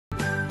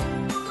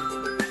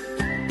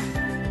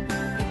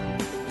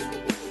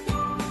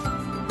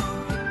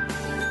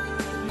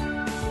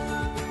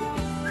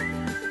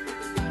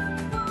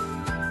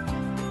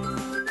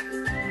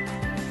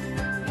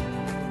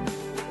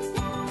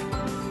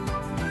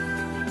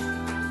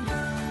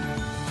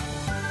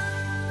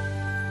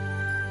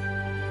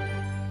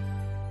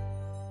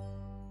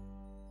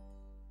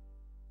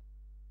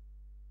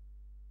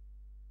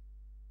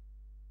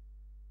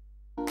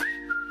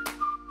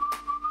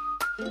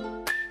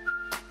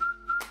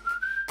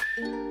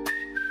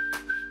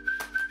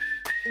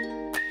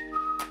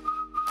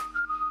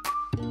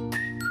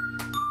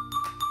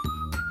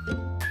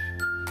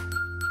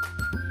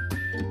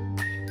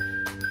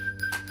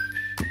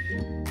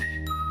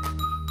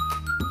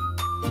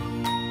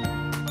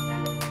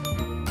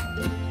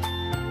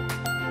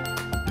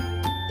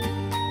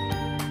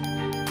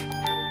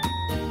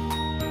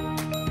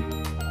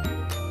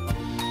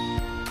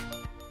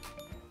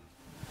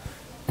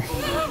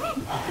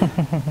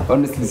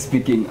Honestly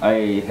speaking,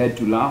 I had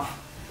to laugh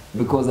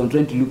because I'm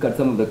trying to look at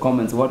some of the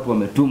comments watu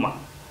wametuma.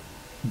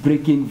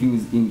 Breaking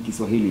views in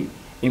Kiswahili.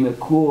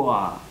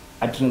 Imekuwa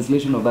a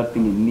translation of that thing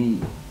ni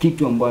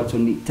kitu ambacho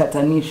ni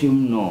tatanishi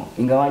mno.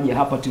 Ingawaje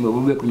hapa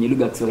tumebobea kwenye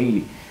lugha ya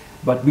Kiswahili.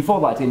 But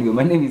before that anyway,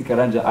 my name is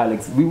Karanja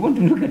Alex. We want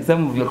to look at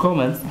some of your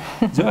comments.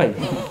 Joy.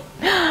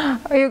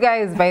 You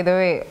guys, by the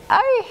way,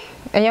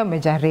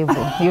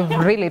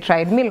 you've really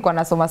tried. Mimi nilikuwa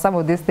nasoma some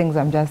of these things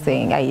I'm just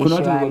saying. Kuna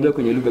watu wabobea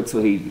kwenye lugha ya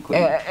Kiswahili.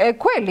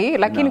 Kweli,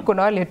 lakini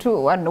kuna wale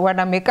tu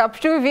wana make up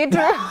tu vitu.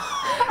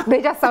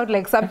 They just sound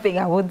like something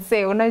I would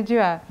say.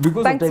 Unajua.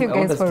 Thanks you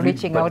guys for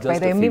reaching out. By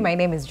the way, my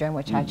name is Joy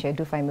Mochache.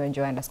 Do find me on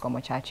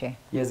Joy_Mochache.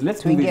 Yes,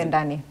 let's do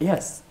this.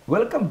 Yes.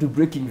 Welcome to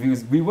Breaking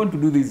Views. We want to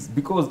do this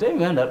because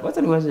time and what's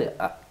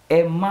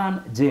a man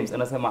James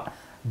anasema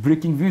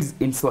Breaking Views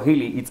in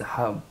Swahili, it's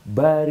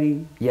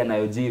habari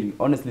yanayojiri.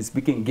 Honestly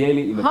speaking,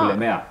 ngeli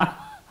imekulemea.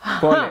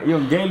 Pole, hiyo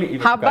ngeli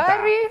imekukataa.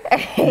 Habari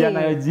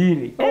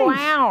yanayojiri.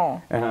 Wow.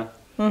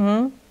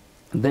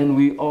 Then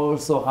we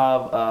also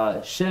have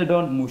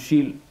Sheldon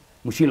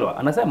Mushilwa.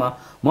 Anasema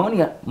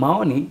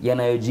maoni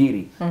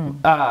yanayojiri.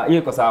 Hiyo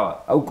iko sawa.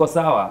 Uko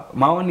sawa.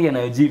 Maoni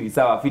yanayojiri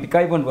sawa. Fitika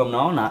hivyo ndivyo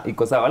mnaona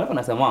iko sawa. Alafu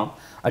anasema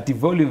ati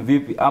volume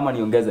vipi ama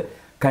niongeze.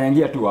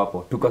 Kanyangia tu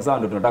hapo. Tuko sawa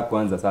ndo tunataka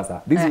kuanza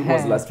sasa. This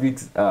was last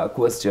week's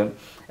question.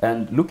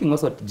 And looking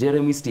also at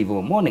Jeremy Steve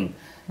morning.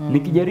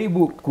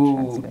 Nikijaribu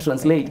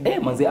ku-translate.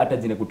 Manze hata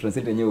jina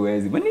ku-translate yenyewe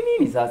huwezi.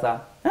 Nini sasa?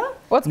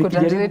 What's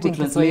translating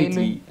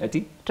Kiswahili?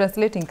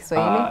 Translating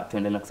Kiswahili?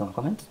 Tuendelea kusoma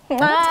comment.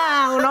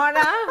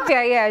 Unaona?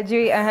 Yeah,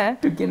 jui.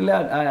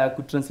 Tukiendelea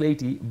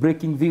ku-translate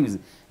Breaking Views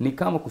ni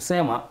kama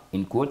kusema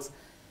in quotes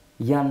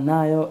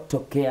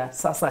yanayotokea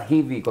sasa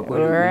hivi kwa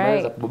kweli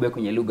unaweza kubobea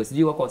kwenye lugha.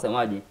 Sijui wako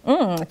wasemaje?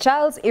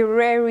 Charles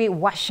Ireri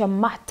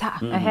Washamata.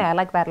 I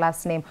like that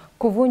last name.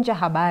 Kuvunja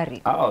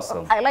habari.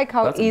 Awesome. I like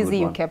how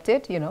easy you kept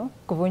it, you know.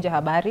 Kuvunja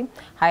habari.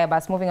 Haya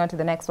basi, moving on to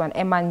the next one.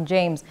 Eman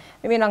James.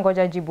 Mimi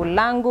nangoja jibu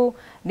langu,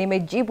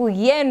 nimejibu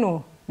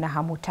yenu na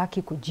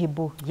hamutaki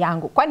kujibu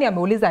yangu. Kwani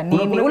ameuliza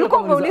nini?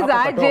 Ulikuwa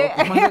umeuliza aje?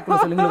 Kuna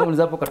swali lingine kama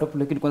hapo katopu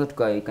lakini kwanza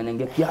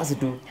tukaikanyangia kiasi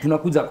tu.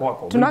 Tunakuja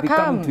kwako. We'll be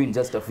coming to in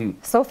just a few.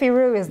 Sophie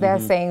Rue is there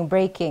saying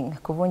breaking,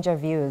 kuvunja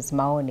views,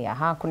 maoni.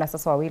 Kuna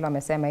sasa wawili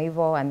wamesema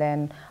hivyo, and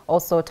then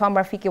also Tom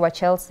Rafiki wa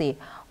Chelsea,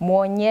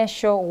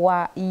 muonyesho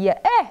wa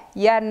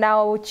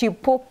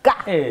yanaochipuka.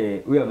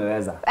 Huyo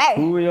ameweza.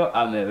 Huyo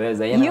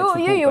ameweza.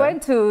 You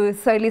went to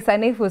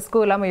Sanifu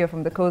school ama you're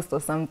from the coast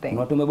or something.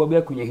 Na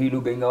tumebobea kwenye hii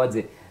lugha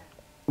ingawaje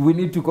we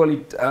need to call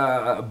it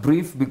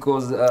brief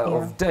because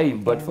of time.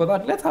 But for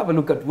that, let's have a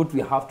look at what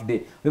we have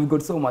today. We've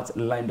got so much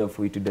lined up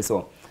for you today.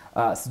 So,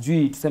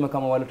 sijui tuseme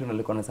kama wale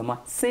tunalikuwa nasema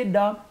sit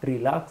down,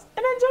 relax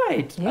and enjoy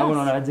it.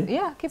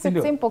 Yeah, keep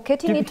it simple.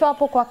 Ketini tu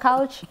hapo kwa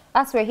couch.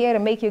 As we're here to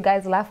make you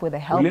guys laugh with the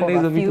help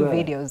of a few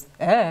videos.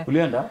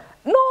 Ulienda?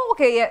 No,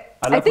 okay, yeah.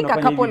 I think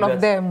a couple of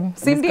them.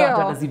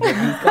 Sindio?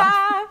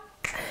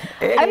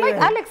 I like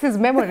Alex's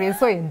memory is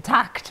so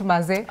intact,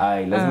 maze.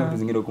 Lazima vitu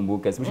zingine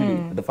ukumbuke, especially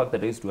the fact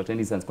that I used to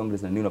attend Science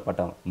Congress na nini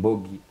unapata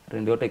Mbogi,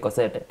 trend yote iko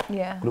sete.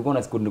 Kulikuwa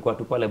na siku nilikuwa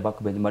tu pale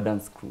backbench ma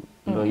dance crew.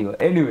 Ndio hiyo.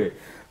 Anyway,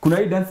 kuna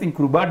hii dancing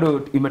crew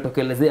bado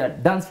imetokelezea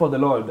Dance for the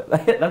Lord.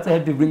 That's why I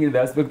had to bring in the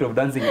aspect of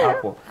dancing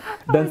hapo.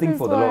 Dancing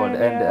for the Lord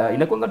and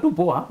inakuanga tu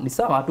poa, ni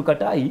sawa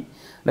tukatai,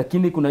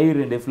 lakini kuna hii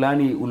rende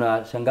fulani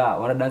unashangaa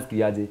wana dance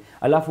kiaje.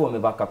 Alafu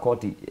wamevaa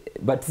kakoti.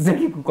 But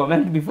sitaki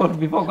ku-comment before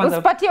kwanza.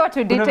 Usipatie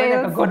watu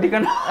details.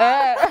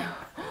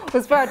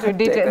 Usipatie watu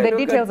details. The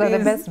details are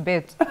the best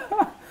bit.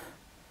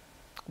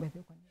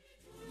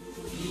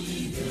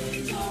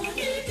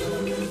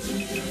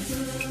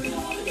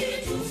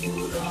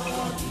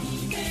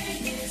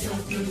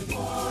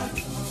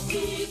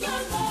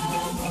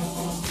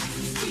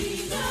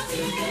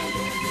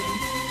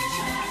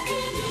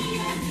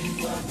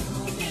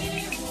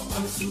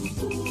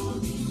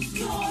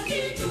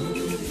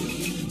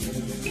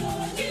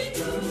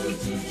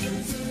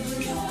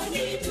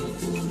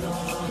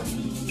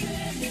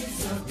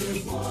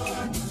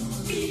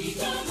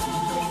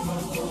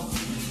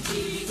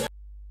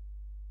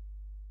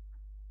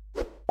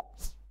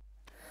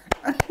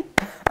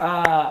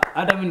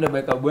 Hata mimi ndo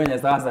beka bwenya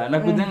sasa. Na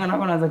kujenga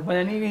nako naanza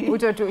kufanya nini?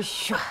 Utoto.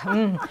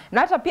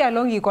 Na hata pia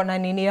longi iko na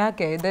nini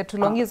yake. The two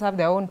longies have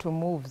their own two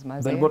moves,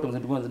 maze. Bell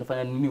bottoms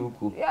zinafanya nini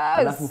huku?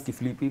 Alafu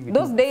ukiflip hivi.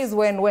 Those days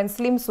when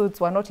slim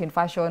suits were not in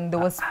fashion,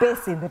 there was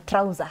space in the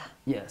trouser.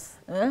 Yes.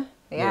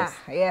 Yes.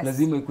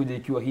 Lazima ikuje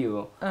ikiwa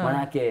hiyo.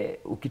 Manake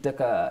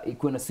ukitaka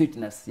ikuwe na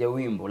sweetness ya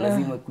wimbo,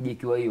 lazima ikuje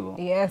ikiwa hiyo.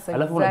 Yes,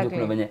 alafu unajua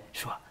kuna venye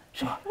shwa.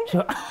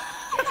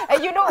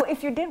 And you know,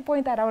 if you didn't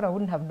point that out, I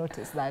wouldn't have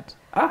noticed that.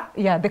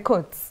 Yeah, the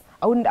coats.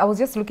 I was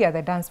just looking at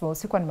the dance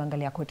moves. Sikuwa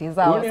nimeangalia koti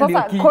zao.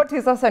 Sasa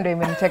koti sasa ndio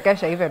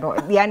imenichekesha even.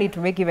 Yani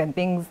to make even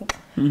things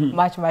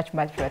much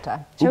better.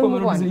 Shall we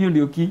move on? Hiyo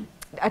ndio key.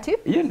 Ati?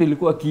 Hiyo ndio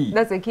ilikuwa key.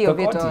 That's the key of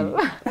it all.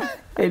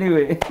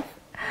 Anyway.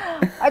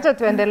 Acha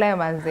tuendelee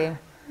manze.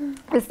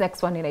 This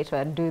next one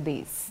inaitwa Do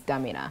This,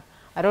 Damina.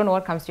 I don't know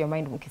what comes to your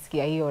mind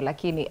mkisikia hiyo,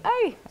 lakini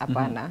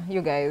hapana.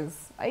 You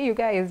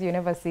guys, you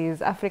never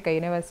cease. Africa,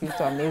 you never cease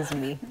to amaze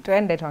me.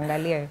 Tuende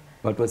tuangalie.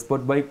 What was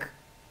sport bike?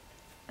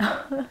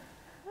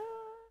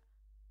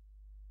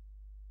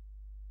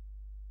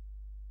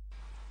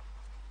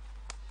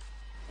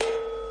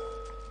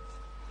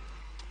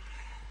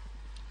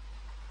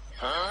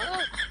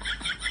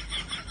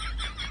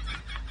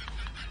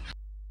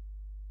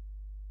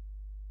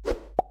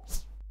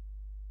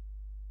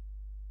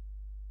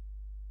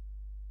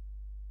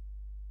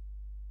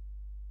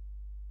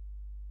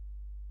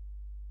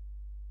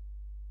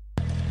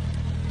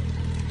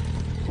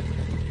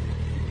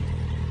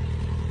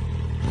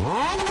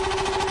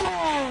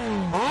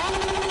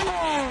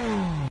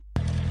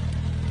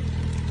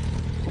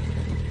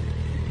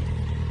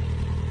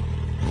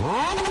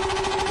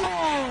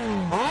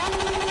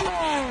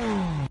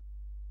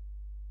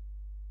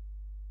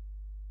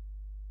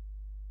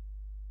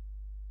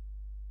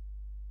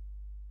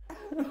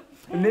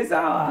 Ni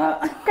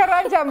sawa.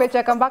 Karanja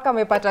amecheka mpaka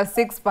amepata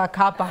 6 pack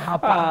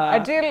hapa.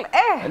 Until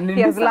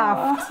he has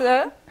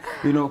laughed.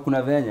 You know,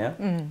 kuna venye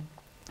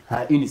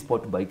hii ni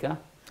sport bike.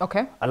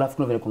 Okay. Alafu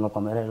kuna venye kuna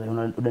kamera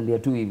unadandia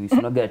tu hivi,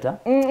 unageta.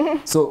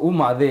 So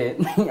umadhe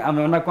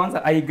ameona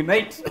kwanza I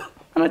ignite.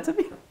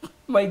 Anatabia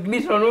my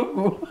ignition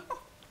huku.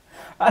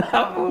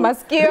 Alafu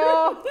maskio.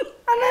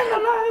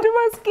 Tu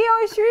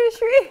maskio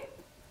shwi.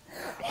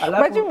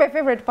 But my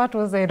favorite part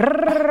was it.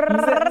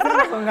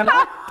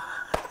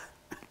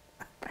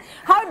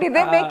 How did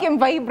they make him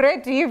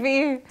vibrate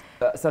hivi?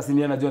 Sasa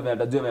ni anajua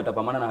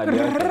atapambana na hali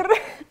yake.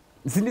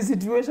 It's in the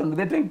situation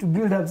they're trying to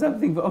build up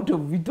something out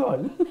of it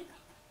all.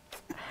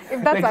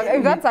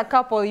 If that's a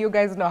couple, you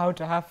guys know how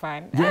to have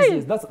fun.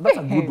 Yes, that's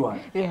a good one.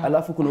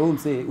 Alafu kuna huyu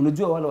msee,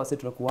 unajua wale wase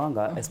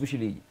tunakuanga,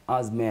 especially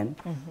as men,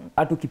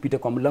 hata ukipita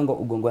kwa mlango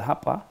ugongwe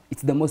hapa,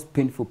 it's the most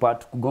painful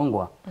part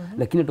kugongwa.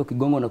 Lakini hata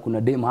ukigongwa na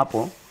kuna dem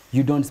hapo,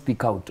 you don't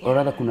speak out. Or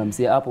rather kuna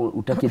msee hapo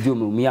utake juu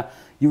umeumia,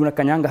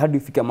 unakanyanga hadi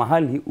ufike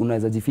mahali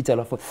unaweza jificha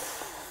alafu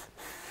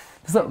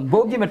sasa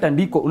bogi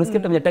imetandiko,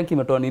 unasikia hata tanki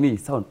imetoa nini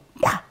sound.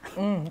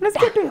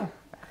 Unasikia tu.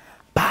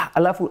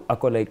 Alafu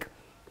ako like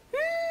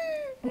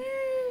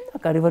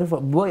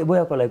boy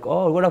ako like,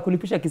 oh, wana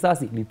kulipisha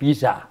kisasi.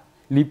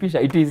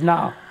 Lipisha, it is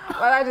now.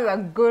 Well, that is a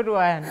good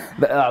one.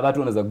 That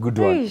one is a good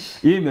one.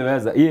 Hii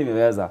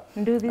imeweza.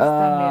 Do this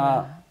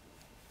Sunday.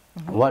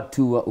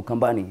 Watu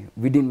Ukambani.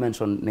 We didn't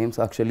mention names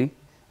actually.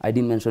 I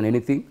didn't mention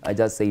anything. I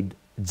just said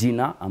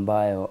jina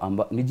ambayo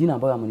ni jina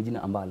ambayo ama ni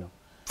jina ambalo.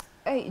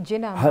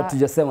 Jina ambayo.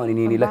 Hatujasema ni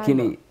nini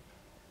lakini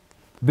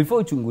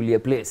before uchungulie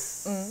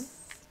place.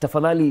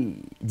 Tafadhali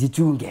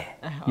jichunge.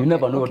 You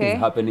never know what is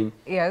happening.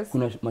 Yes.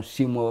 Kuna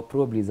mashimo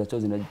probably za choo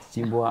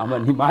zinachimbwa ama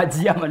ni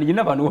maji ama you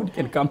never know what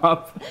can come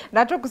up.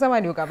 Na tu kusema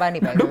ni Ukambani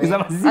by the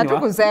way.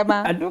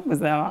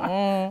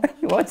 Atukusema.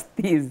 Watch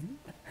this.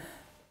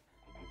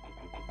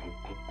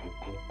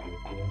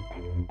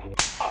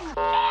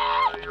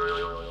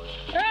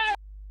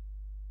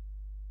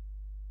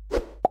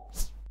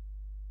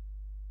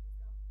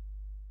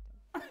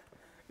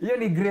 Hiyo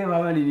ni grave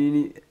ama ni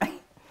nini?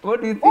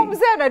 What do you think?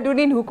 Mzee anadu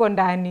nini huko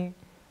ndani?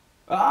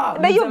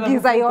 Na hiyo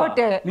giza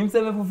yote. Ni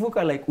mseme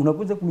fufuka like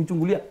unakuja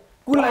kunichungulia.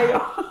 Kula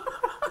hiyo.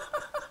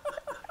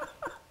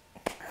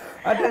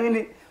 Hata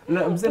mimi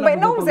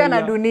mzee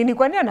anadu nini?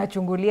 Kwani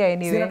anachungulia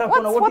anyway?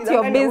 What's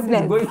your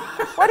business?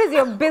 What is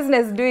your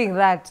business doing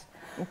that?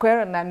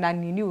 Kwa na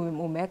nini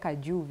umeweka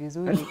juu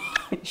vizuri?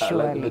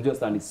 Surely. Unajua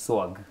sana ni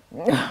swag.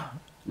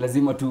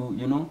 Lazima tu,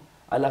 you know,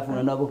 alafu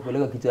unaenda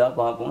kupeleka kichwa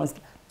yako hapo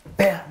unasikia.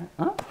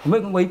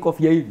 Umekuwa hii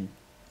kofia hivi.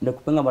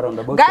 Ndakupenga mara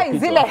roundabout.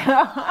 Guys,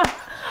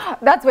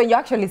 that's when you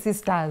actually see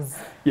stars.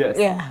 Yes.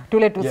 Yeah,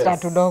 tule tu star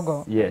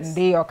tudogo. Yes.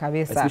 Ndio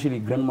kabisa. Especially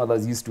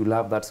grandmothers used to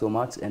love that so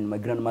much, and my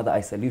grandmother,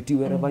 I salute you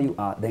wherever you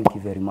are. Thank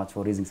you very much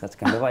for raising such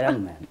kind of a young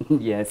man.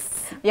 Yes.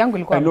 Yangu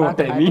ilikuwa I know what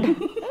I mean.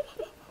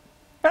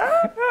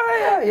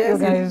 Yes,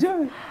 guys.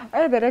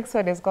 The next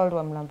one is called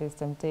Wamlambe's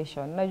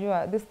Temptation.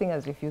 Najua, this thing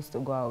has refused to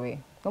go away.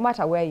 No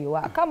matter where you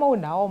are. Kama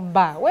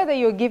unaomba, whether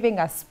you're giving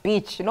a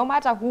speech, no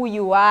matter who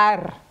you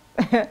are.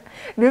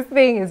 This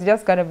thing is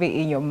just going to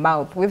be in your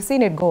mouth. We've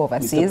seen it go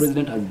overseas. Mr.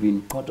 President has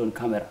been caught on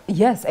camera.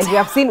 Yes, and we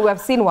have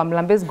seen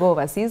Wamlambes go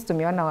overseas.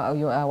 Tumeona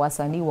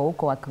wasanii wa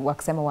huko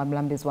wakisema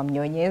Wamlambes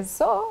wamnyonyeze.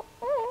 So,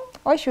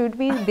 why should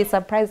we be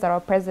surprised that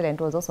our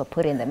president was also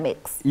put in the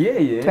mix?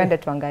 Yeah. Twende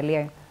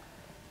tuangalie.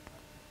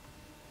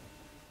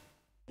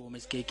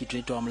 Umesikia kitu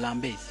inaitwa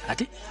Wamlambezi?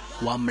 Ati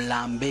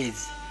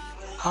Wamlambezi.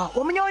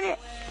 Wamnyonye.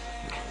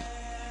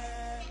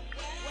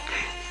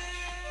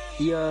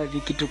 Hiyo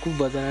ni kitu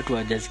kubwa sana watu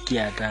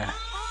hawajasikia hata.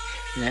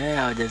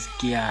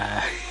 Hawajasikia.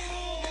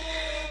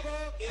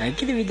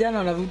 Lakini vijana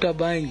wanavuta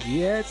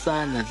bangi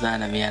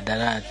sana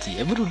mihadarati.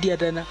 Hebu rudia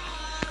tena.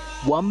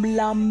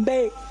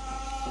 Wamlambe.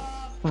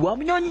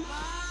 Wamnyonye.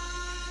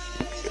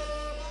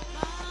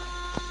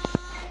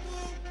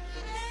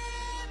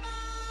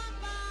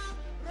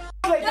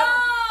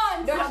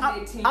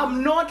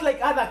 I'm not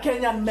like other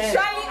Kenyan men.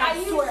 Charlie, are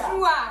you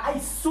sure? I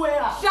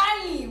swear.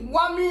 Charlie,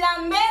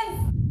 Wamlambez.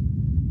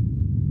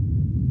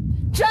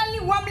 Charlie,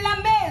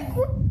 Wamlambez.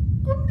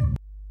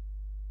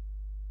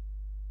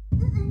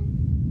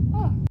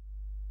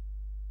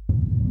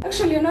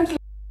 Actually, you're not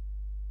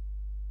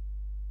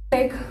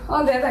like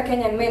all the other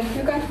Kenyan men.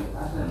 You can.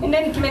 And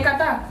then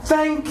kimekata.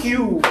 Thank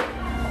you.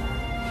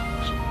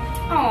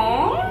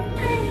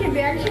 Aww.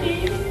 They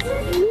actually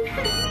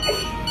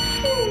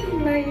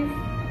nice.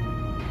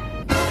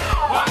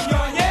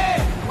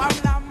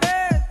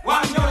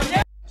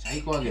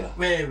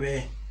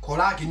 Wewe,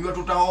 kola kinywa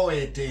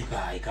tutahoete.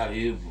 Kai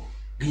karibu.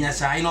 Ginya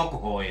sai no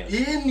kuhoya.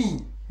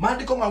 Ini,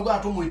 mandiko mauga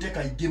atumuite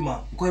kaigima.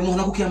 Kwa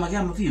muhona kukia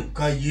magia mavio.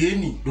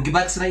 Kayeni. Duki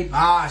backslide.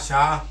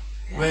 Sha.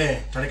 We,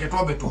 tareke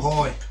twambe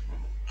tuhoe.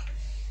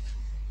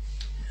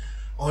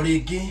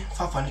 Origi,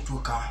 baba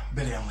nituka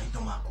mbere ya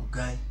maitho maku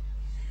Ngai.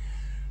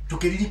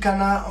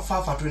 Tukiririkana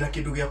baba twina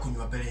kindu gya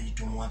kunywa mbere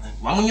yitu mwathani.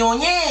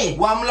 Wamunyonye.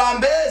 Wa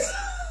mlambes.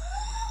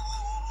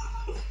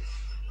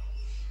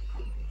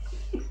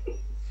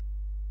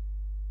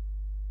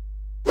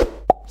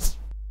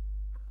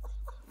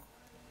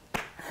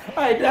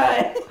 I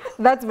die.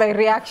 That's my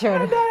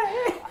reaction.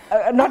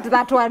 Not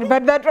that one,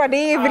 but that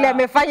one vile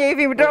amefanya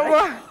hivi mdomo.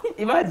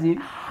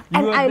 Imagine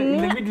you are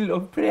in the middle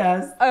of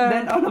prayers,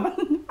 then all of a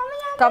sudden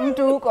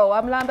Kamtu huko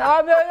wamlambe.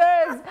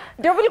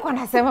 Ndio vile kwa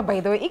nasema,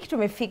 by the way, iki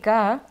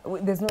tumefika,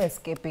 there's no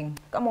escaping.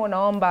 Kama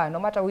unaomba, no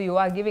matter who you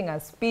are, giving a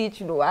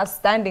speech, you are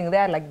standing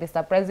there like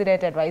Mr.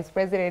 President and Vice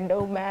President,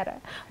 no matter.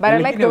 But I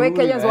like the way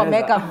Kenyans will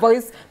make a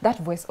voice. That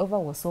voiceover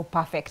was so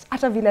perfect.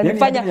 Hata vile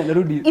alifanya,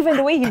 even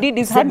the way he did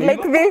his hand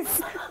like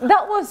this,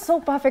 that was so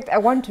perfect. I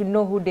want to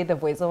know who did the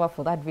voiceover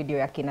for that video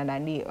ya kina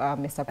nani,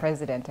 Mr.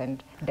 President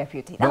and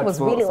Deputy. That was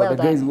really well done.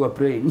 For the guys who are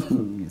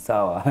praying,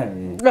 sawa.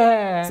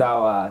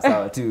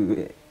 Sawa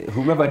too.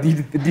 Whomever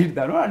did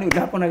that,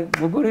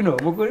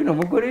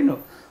 Mogorino.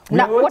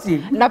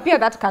 Na pia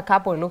that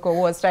kakapo loco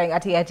was trying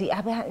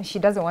she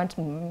doesn't want,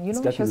 you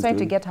know, she was trying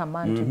to get her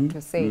man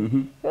to say.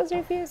 He was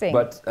refusing.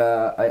 But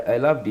I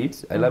loved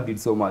it. I loved it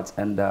so much,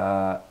 and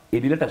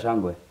ilileta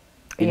shangwe.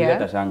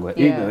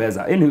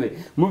 Imeweza. Anyway,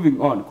 moving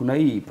on, kuna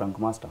hii prank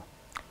master.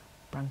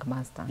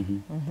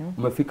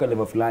 Umefika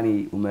level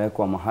fulani,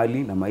 umewekwa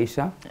mahali na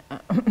maisha,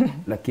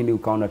 lakini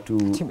ukaona tu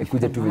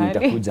ikuja tu venye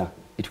itakuja.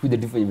 Itakuja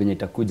different venye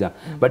itakuja.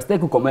 But stay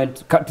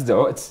comment, cut to the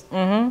watch.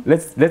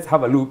 Let's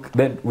have a look,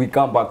 then we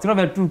come back.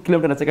 Tunaona tu kila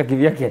mtu anacheka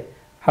kivyake.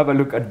 Have a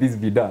look at this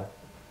video.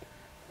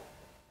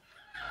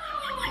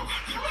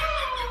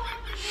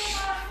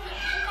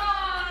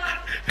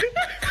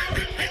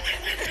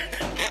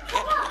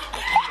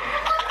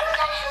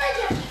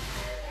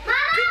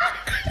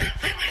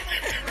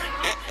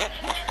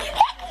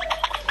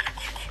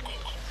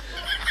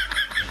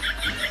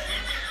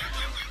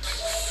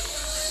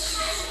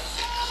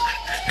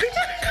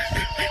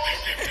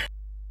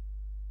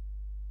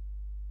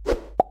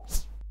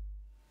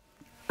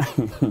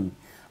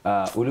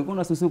 Ulikuwa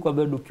unasusuka kwa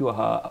bed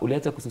ukiwa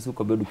uliacha kususuka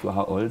kwa bed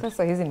ukiwa old?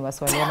 Sasa hizi ni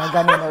maswali ya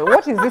gani?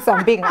 What is this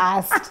I'm being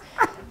asked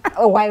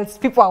whilst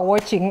people are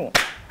watching?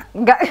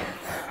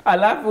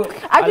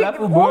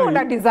 Alafu boy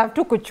una deserve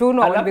tu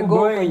kuchunwa uligo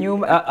kwa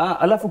nyuma.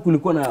 Alafu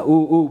kulikuwa na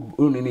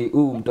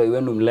mtoi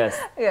wenu mless.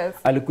 Yes.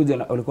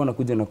 Alikuwa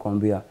anakuja na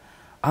kuambia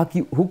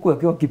huku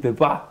akiwa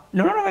kipepa.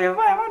 Unaona kwenye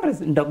fire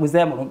mattress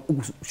nitakusema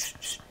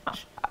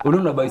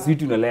unaona by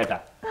sweet unaleta.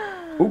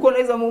 Uko na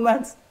hizo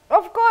moments?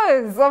 Of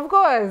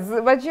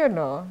course, but you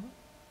know,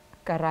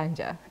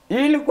 Karanja.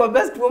 Ilikuwa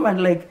best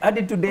woman like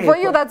added today. For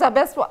you, that's a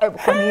best one.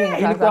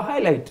 Ilikuwa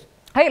highlight.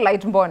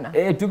 Highlight mbona?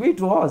 To me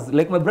it was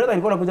like my brother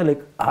alikuwa anakuja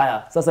like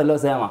haya sasa leo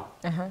sema.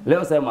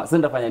 Leo sema sasa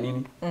nitafanya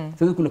nini?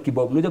 Sasa kuna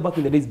kibob. Unajua back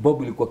in the days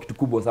bob ilikuwa kitu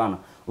kubwa sana.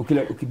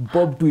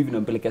 Ukibob tu hivi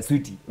nampelekea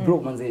sweetie. Bro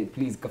manze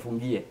please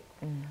kafungie.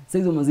 Sasa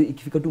hizo manze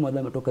ikifika tu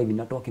madhara ametoka hivi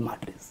natoa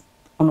kimattress.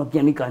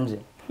 Unakianika nje.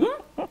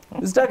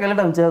 Usitake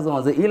leta mchezo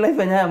manze. Hii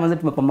life yenyewe manze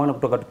tumepambana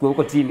kutoka tukiwa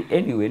huko chini.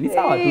 Anyway, ni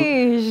sawa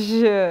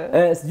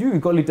tu. Sijui we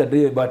call it a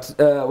day but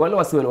wale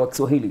wasiwele wa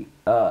Kiswahili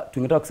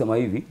tungetaka kusema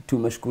hivi,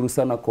 tumeshukuru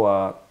sana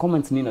kwa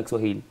comments nini na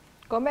Kiswahili.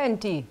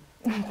 Commenti.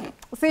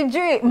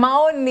 Sijui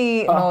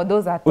maoni, no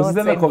those are thoughts.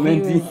 Usiseme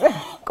commenti.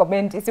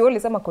 Commenti. Si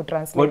ulisema ku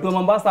translate. Watu wa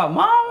Mombasa,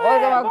 mama.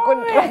 Wasema ku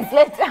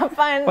translate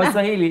hapana.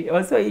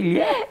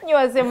 Waswahili. Nyi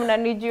wase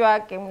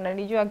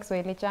mnanijua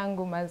Kiswahili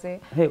changu maze.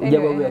 Hey,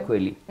 hujabobea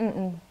kweli?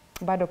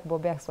 Bado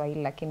kubobea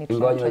Kiswahili lakini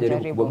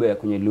tunajaribu kubobea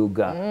kwenye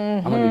lugha.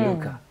 Ama ni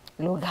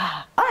lugha.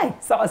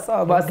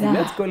 Sawa basi,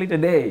 let's call it a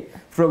day.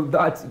 From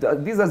that,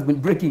 this has been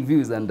breaking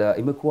views and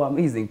imekuwa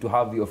amazing to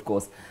have you of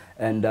course.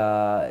 And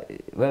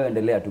wewe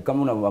endelea tu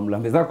kama una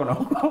mlambe zako na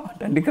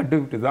utaandika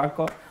tu vitu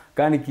zako.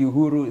 Kani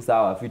kiuhuru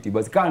sawa fiti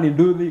basi kani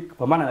ndudhi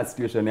pambana na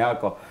situation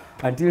yako.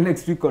 Until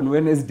next week on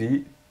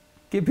Wednesday,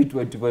 keep it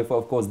 24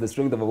 of course. The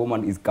strength of a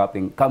woman is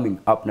coming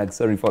up next.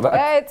 Sorry for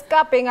that. It's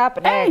coming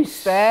up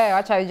next.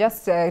 Watch I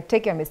just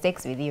take your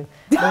mistakes with you.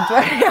 Don't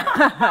worry.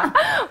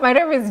 My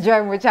name is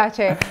Joy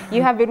Muchache.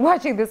 You have been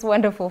watching this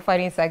wonderful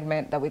funny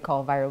segment that we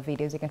call Viral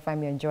Videos. You can find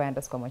me on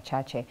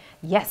Joy_Muchache.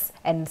 Yes,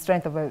 and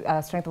Strength of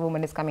a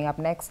Woman is coming up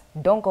next.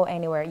 Don't go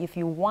anywhere. If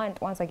you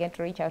want once again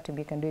to reach out to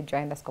me, you can do it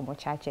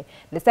Joy_Muchache.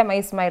 Lisema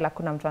Ismail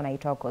hakuna mtu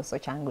anaitoko so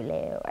changu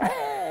leo.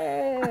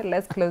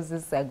 Let's close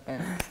this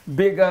segment.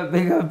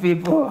 Bigger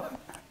people.